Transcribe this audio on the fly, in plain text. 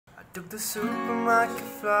Took the supermarket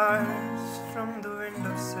flowers from the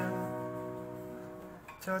windowsill.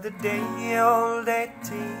 Saw the day-old 18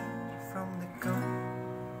 from the coat.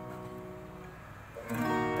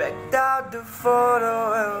 Picked out the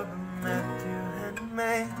photo album Matthew had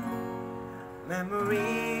made.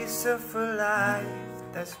 Memories of a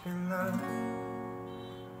life that's been loved.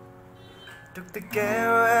 Took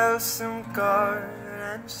the some card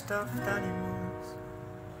and stuffed animals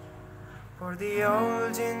for the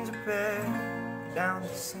old ginger bear down the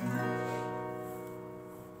scene.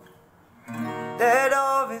 Dad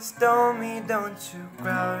always told me, don't you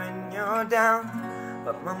cry when you're down,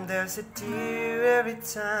 but Mom, there's a tear every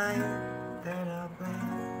time that I blink.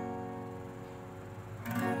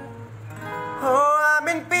 Oh, I'm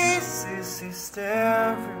in pieces, it's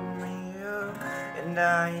tearing me up, and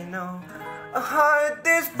I know a heart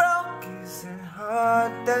that's broke is a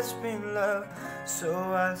heart that's been loved. So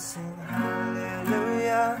I sing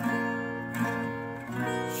hallelujah.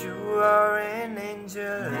 You are an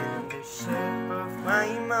angel in the shape of my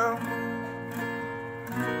mouth.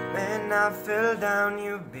 When I fell down,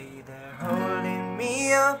 you'll be there holding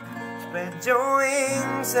me up. Spread your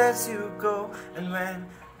wings as you go, and when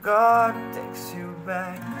God takes you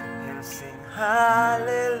back, he'll sing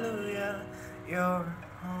hallelujah, you're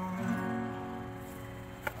home.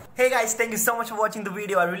 Hey guys, thank you so much for watching the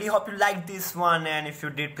video. I really hope you liked this one, and if you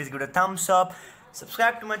did, please give it a thumbs up.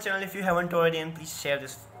 Subscribe to my channel if you haven't already, and please share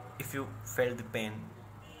this if you felt the pain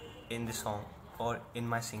in the song or in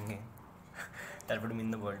my singing. That would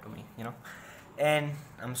mean the world to me, you know. And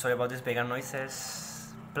I'm sorry about this background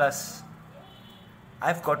noises. Plus,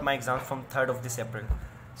 I've got my exams from 3rd of this April,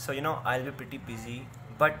 so you know I'll be pretty busy,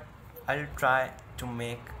 but I'll try to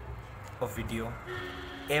make a video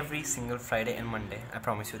every single Friday and Monday. I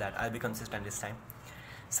promise you that I'll be consistent this time.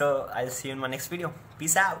 So I'll see you in my next video.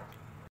 Peace out.